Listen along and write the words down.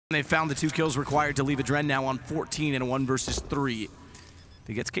They found the 2 kills required to leave AdreN now on 14 in a 1 versus 3.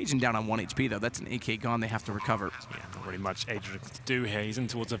 He gets Cajun down on 1 HP though. That's an AK gone they have to recover. Yeah, not really much AdreN to do here. He's in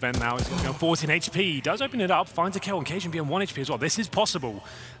towards the vent now. He's going to go 14 HP. He does open it up, finds a kill, and Cajun be on 1 HP as well. This is possible.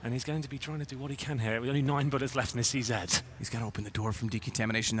 And he's going to be trying to do what he can here. With only 9 bullets left in his CZ. He's got to open the door from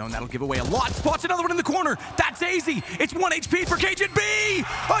decontamination though, and that'll give away a lot. Spots another one in the corner. That's AZ. It's 1 HP for Cajun B.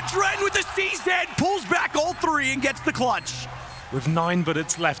 AdreN with the CZ pulls back all 3 and gets the clutch. With 9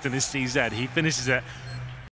 bullets left in his CZ, he finishes it